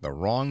 The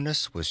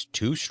wrongness was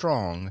too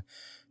strong,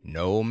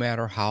 no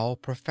matter how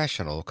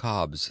professional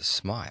Cobb's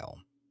smile.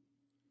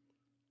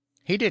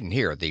 He didn't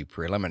hear the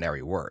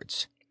preliminary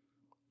words.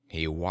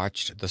 He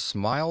watched the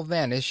smile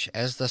vanish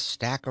as the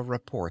stack of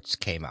reports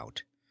came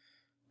out.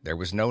 There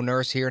was no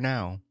nurse here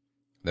now.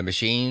 The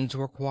machines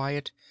were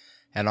quiet,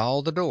 and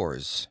all the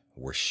doors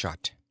were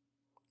shut.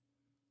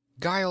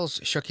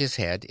 Giles shook his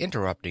head,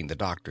 interrupting the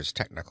doctor's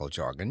technical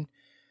jargon.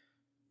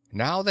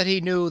 Now that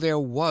he knew there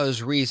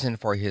was reason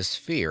for his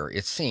fear,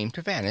 it seemed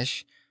to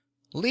vanish,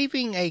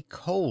 leaving a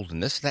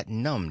coldness that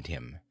numbed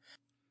him.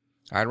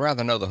 "I'd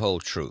rather know the whole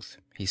truth,"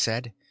 he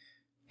said.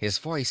 His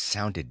voice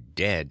sounded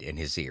dead in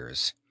his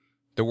ears.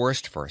 "The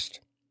worst first.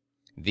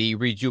 The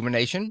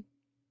rejuvenation?"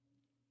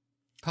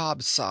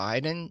 Cobb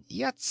sighed, and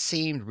yet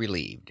seemed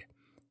relieved.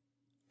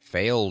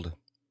 "Failed."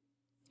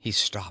 He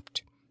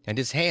stopped, and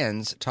his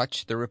hands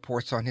touched the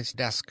reports on his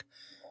desk.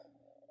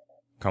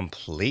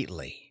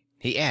 "Completely,"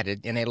 he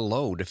added in a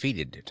low,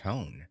 defeated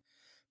tone.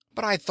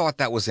 "But I thought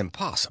that was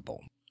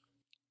impossible."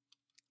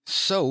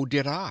 "So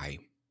did I.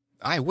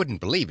 I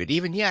wouldn't believe it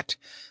even yet,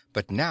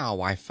 but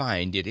now I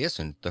find it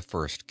isn't the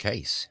first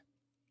case.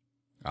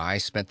 I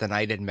spent the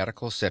night at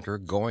medical center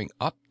going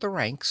up the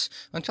ranks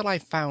until I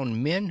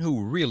found men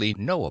who really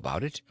know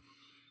about it,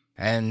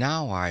 and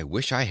now I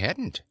wish I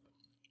hadn't."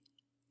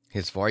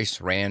 His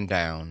voice ran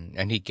down,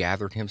 and he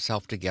gathered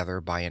himself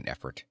together by an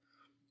effort.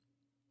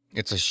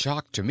 "It's a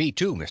shock to me,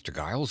 too, Mr.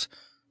 Giles.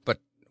 But,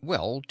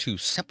 well, to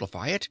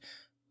simplify it,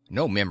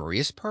 no memory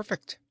is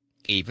perfect.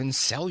 Even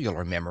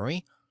cellular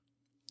memory.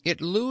 It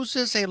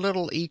loses a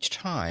little each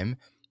time,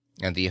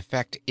 and the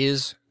effect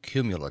is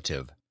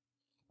cumulative.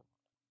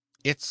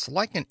 It's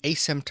like an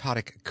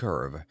asymptotic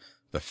curve.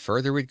 The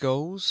further it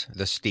goes,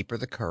 the steeper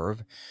the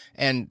curve,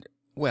 and,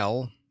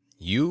 well,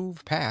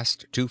 you've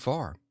passed too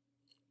far."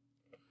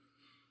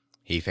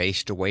 He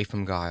faced away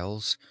from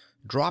Giles,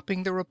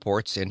 dropping the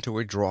reports into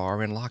a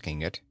drawer and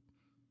locking it.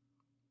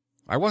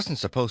 "I wasn't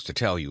supposed to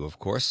tell you, of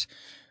course.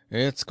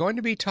 It's going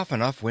to be tough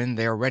enough when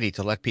they're ready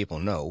to let people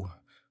know.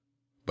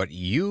 But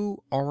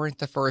you aren't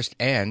the first,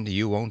 and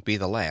you won't be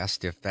the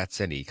last, if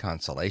that's any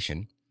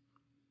consolation.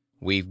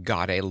 We've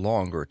got a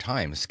longer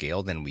time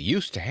scale than we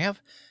used to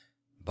have,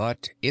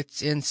 but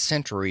it's in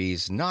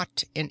centuries,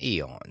 not in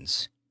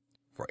eons.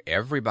 For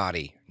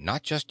everybody,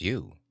 not just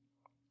you."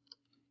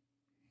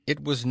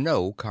 It was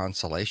no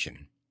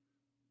consolation.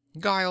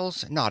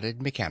 Giles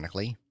nodded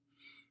mechanically.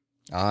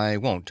 "I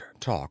won't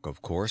talk,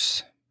 of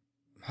course.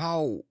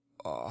 How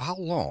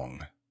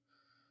long?"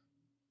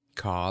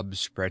 Cobb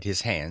spread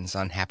his hands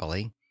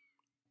unhappily.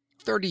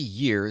 30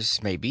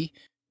 years, maybe,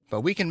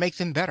 but we can make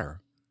them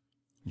better.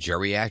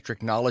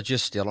 Geriatric knowledge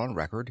is still on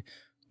record.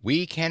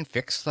 We can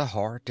fix the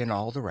heart and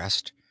all the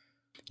rest.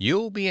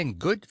 You'll be in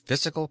good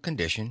physical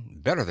condition,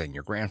 better than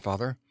your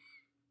grandfather.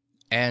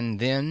 And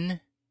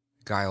then,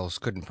 Giles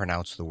couldn't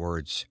pronounce the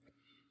words.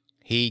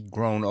 He'd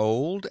grown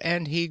old,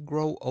 and he'd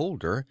grow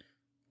older,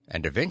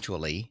 and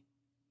eventually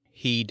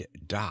he'd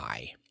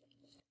die.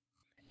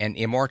 An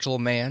immortal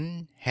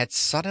man had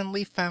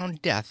suddenly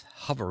found death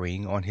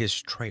hovering on his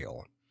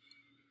trail.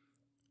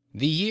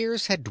 The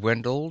years had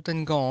dwindled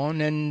and gone,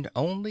 and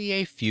only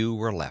a few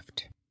were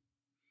left.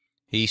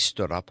 He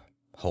stood up,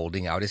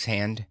 holding out his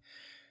hand.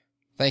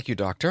 "Thank you,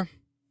 Doctor,"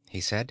 he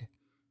said,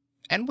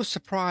 and was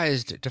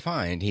surprised to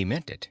find he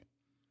meant it.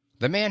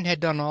 The man had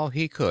done all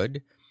he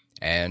could,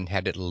 and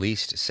had at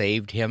least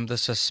saved him the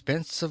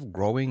suspense of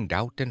growing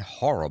doubt and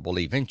horrible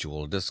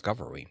eventual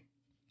discovery.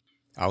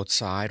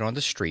 Outside on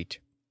the street,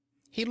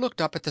 he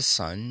looked up at the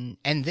sun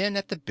and then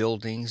at the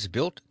buildings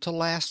built to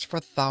last for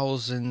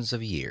thousands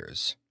of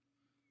years.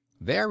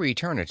 Their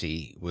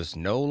eternity was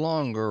no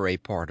longer a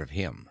part of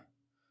him.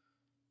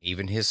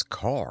 Even his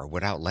car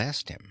would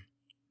outlast him.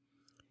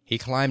 He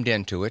climbed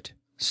into it,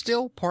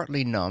 still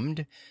partly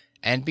numbed,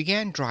 and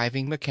began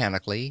driving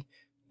mechanically,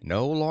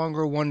 no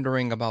longer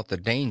wondering about the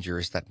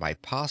dangers that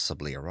might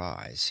possibly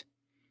arise.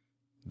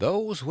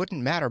 Those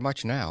wouldn't matter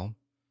much now.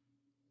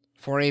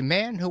 For a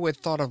man who had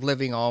thought of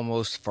living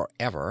almost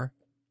forever,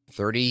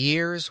 30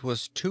 years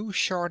was too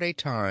short a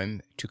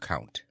time to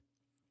count.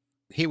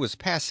 He was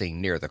passing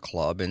near the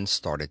club and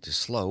started to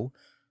slow.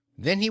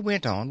 Then he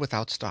went on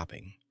without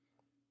stopping.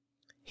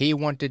 He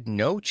wanted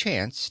no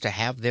chance to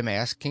have them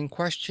asking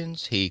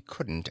questions he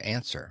couldn't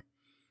answer.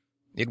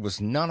 It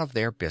was none of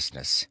their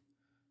business.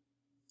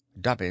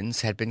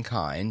 Dubbins had been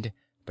kind,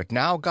 but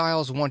now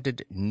Giles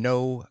wanted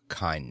no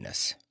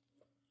kindness.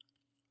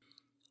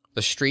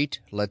 The street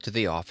led to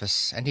the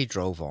office, and he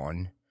drove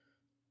on.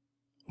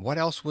 What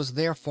else was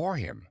there for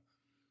him?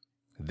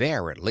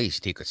 There, at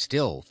least, he could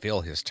still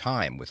fill his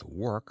time with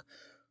work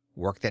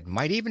that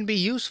might even be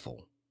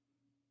useful.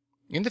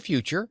 In the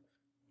future,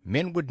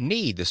 men would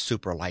need the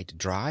super-light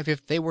drive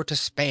if they were to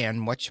span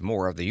much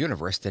more of the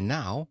universe than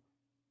now.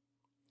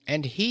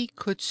 And he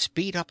could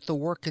speed up the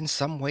work in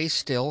some way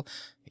still,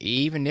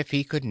 even if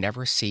he could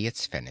never see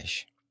its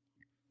finish.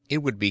 It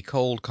would be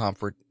cold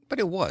comfort, but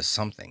it was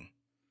something.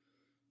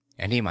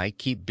 And he might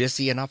keep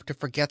busy enough to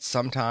forget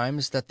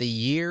sometimes that the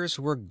years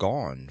were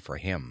gone for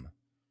him.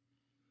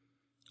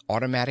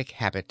 Automatic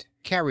habit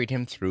carried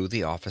him through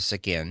the office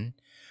again,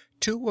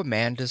 to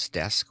Amanda's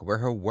desk where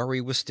her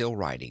worry was still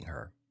riding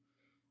her.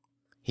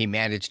 He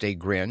managed a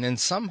grin, and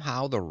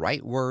somehow the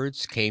right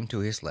words came to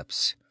his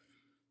lips.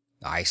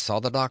 "I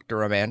saw the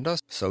doctor, Amanda,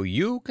 so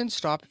you can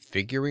stop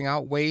figuring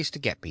out ways to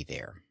get me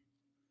there."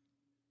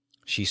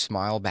 She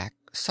smiled back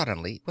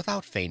suddenly,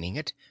 without feigning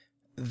it.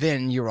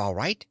 "Then you're all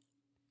right?"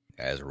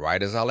 "As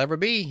right as I'll ever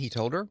be," he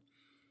told her.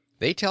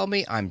 "They tell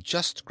me I'm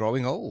just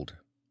growing old."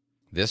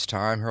 This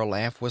time her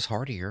laugh was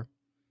heartier.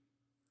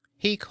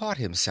 He caught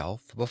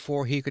himself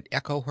before he could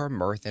echo her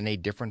mirth in a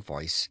different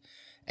voice,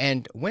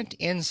 and went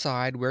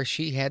inside where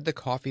she had the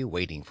coffee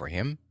waiting for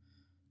him.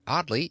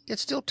 Oddly, it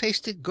still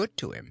tasted good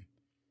to him.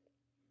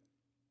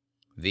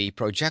 The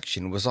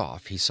projection was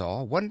off, he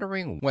saw,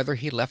 wondering whether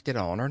he left it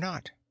on or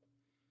not.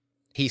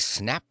 He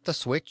snapped the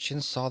switch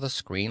and saw the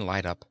screen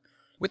light up,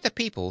 with the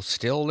people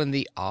still in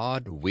the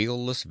odd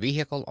wheelless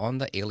vehicle on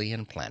the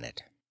alien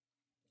planet.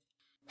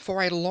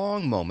 For a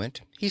long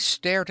moment he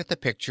stared at the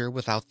picture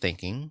without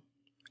thinking,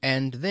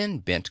 and then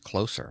bent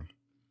closer.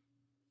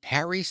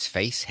 Harry's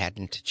face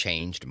hadn't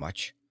changed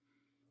much.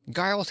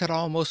 Giles had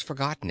almost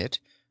forgotten it,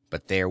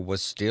 but there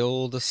was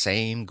still the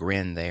same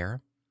grin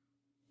there.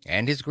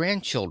 And his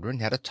grandchildren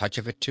had a touch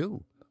of it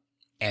too.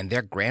 And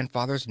their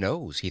grandfather's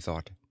nose, he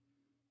thought.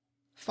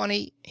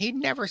 Funny, he'd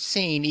never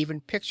seen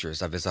even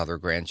pictures of his other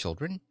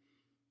grandchildren.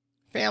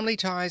 Family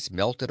ties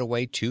melted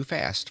away too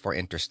fast for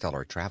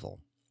interstellar travel.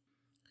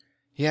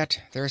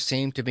 Yet there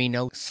seemed to be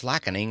no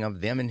slackening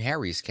of them in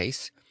Harry's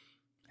case,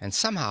 and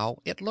somehow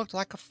it looked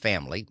like a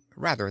family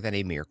rather than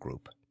a mere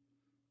group.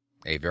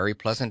 A very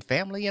pleasant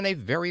family in a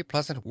very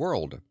pleasant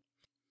world.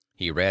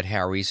 He read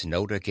Harry's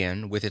note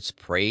again with its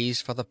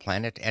praise for the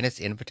planet and its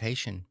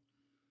invitation.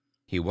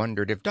 He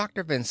wondered if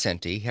Dr.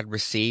 Vincenti had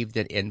received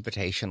an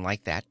invitation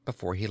like that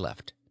before he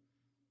left.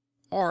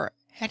 Or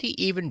had he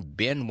even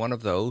been one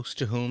of those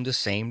to whom the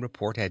same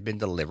report had been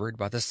delivered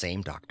by the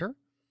same doctor?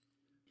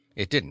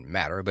 It didn't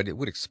matter, but it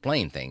would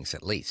explain things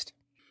at least.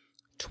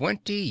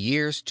 20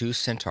 years to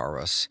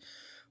Centaurus,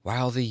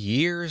 while the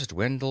years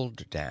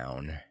dwindled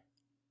down.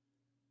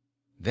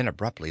 Then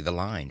abruptly the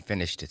line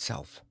finished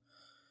itself.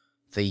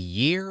 The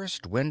years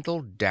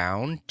dwindled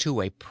down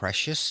to a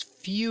precious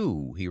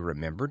few, he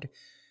remembered.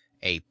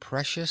 A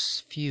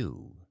precious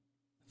few.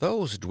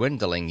 Those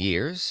dwindling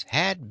years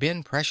had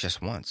been precious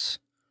once.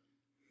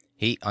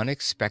 He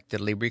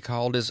unexpectedly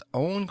recalled his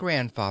own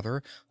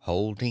grandfather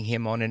holding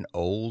him on an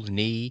old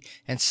knee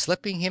and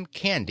slipping him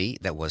candy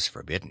that was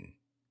forbidden.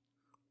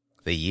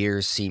 The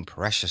years seemed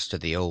precious to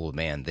the old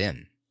man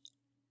then.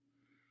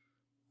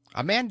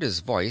 Amanda's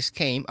voice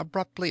came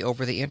abruptly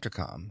over the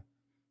intercom.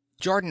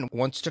 "Jordan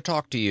wants to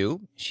talk to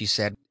you," she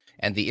said,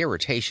 and the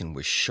irritation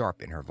was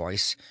sharp in her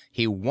voice.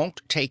 "He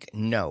won't take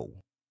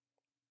no."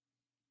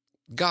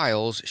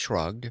 Giles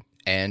shrugged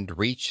and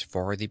reached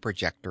for the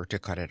projector to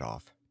cut it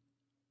off.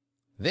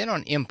 Then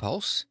on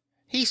impulse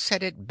he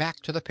set it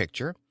back to the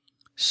picture,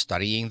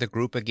 studying the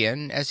group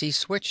again as he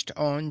switched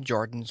on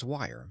Jordan's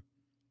wire.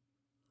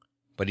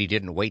 But he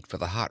didn't wait for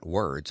the hot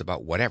words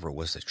about whatever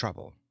was the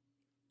trouble.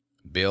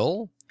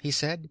 "Bill," he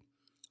said,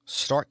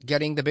 "start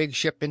getting the big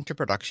ship into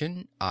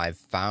production. I've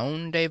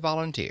found a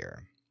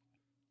volunteer."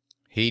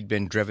 He'd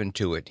been driven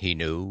to it, he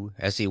knew,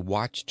 as he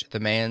watched the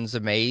man's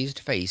amazed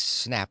face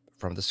snap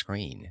from the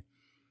screen.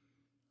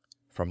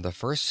 From the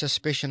first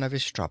suspicion of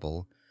his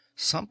trouble,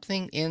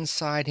 something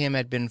inside him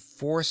had been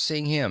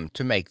forcing him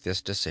to make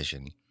this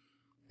decision.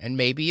 And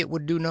maybe it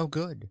would do no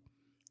good.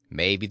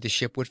 Maybe the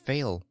ship would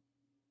fail.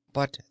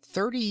 But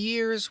 30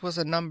 years was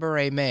a number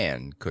a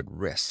man could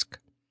risk.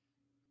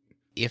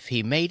 If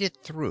he made it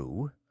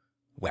through,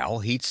 well,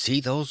 he'd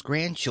see those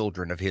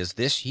grandchildren of his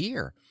this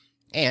year.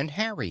 And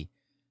Harry.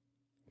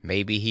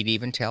 Maybe he'd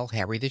even tell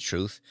Harry the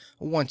truth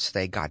once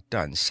they got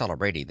done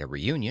celebrating the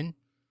reunion.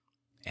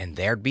 And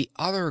there'd be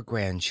other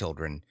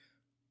grandchildren.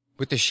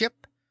 With the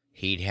ship,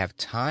 he'd have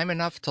time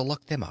enough to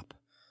look them up.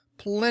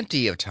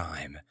 Plenty of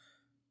time.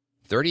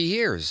 30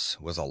 years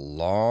was a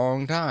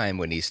long time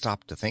when he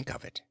stopped to think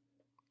of it.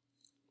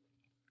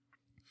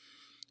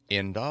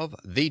 End of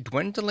The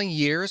Dwindling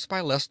Years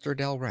by Lester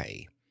Del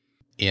Rey.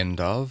 End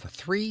of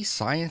 3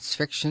 science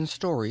fiction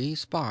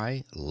stories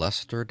by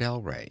Lester Del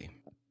Rey.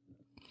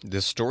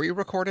 This story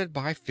recorded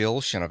by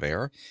Phil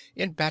Chenevert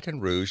in Baton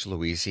Rouge,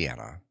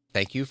 Louisiana.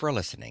 Thank you for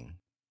listening.